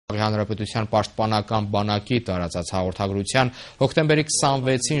Հանրապետության պաշտպանական բանակի տարածած հաղորդագրության հոկտեմբերի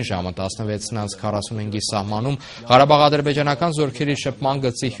 26-ին ժամը 16:45-ի սահմանում Ղարաբաղ-ադրբեջանական զորքերի շփման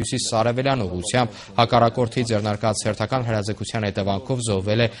գծի հյուսիս-արևելյան ուղղությամբ հակառակորդի ձեռնարկած հերթական հրաձգության հետևանքով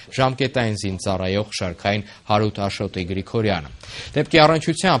զոհվել է ժամկետային զինծառայող շարքային Հարութ Աշոտի Գրիգորյանը։ Դեպքի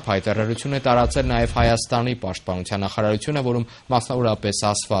առնչությամբ հայտարարություն է տարածել նաև Հայաստանի պաշտպանության նախարարությունը, որում մասնավորապես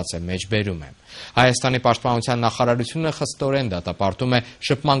ասված է մեջբերում է. Հայաստանի պաշտպանության նախարարությունը խստորեն դատապարտում է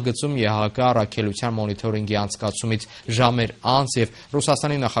շփման գծում ԵՀԿ առաքելության մոնիթորինգի անցկացումից ժամեր անց եւ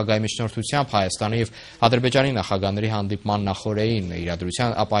Ռուսաստանի նախագահի միջնորդությամբ Հայաստանի եւ Ադրբեջանի նախագահների հանդիպման նախօրեին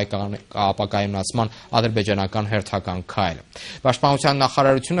իրադրության ապակայունացման ադրբեջանական հերթական քայլը։ Պաշտպանության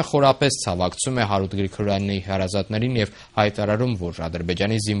նախարարությունը խորապես ցավակցում է Հարութ Գրիգորյանի հարազատներին եւ հայտարարում, որ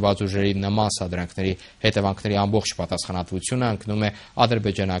Ադրբեջանի զինված ուժերի նման սադրանքների հետևանքների ամբողջ պատասխանատվությունը ընկնում է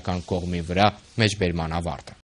ադրբեջանական կողմի վրա, մեջբերման ավարտը։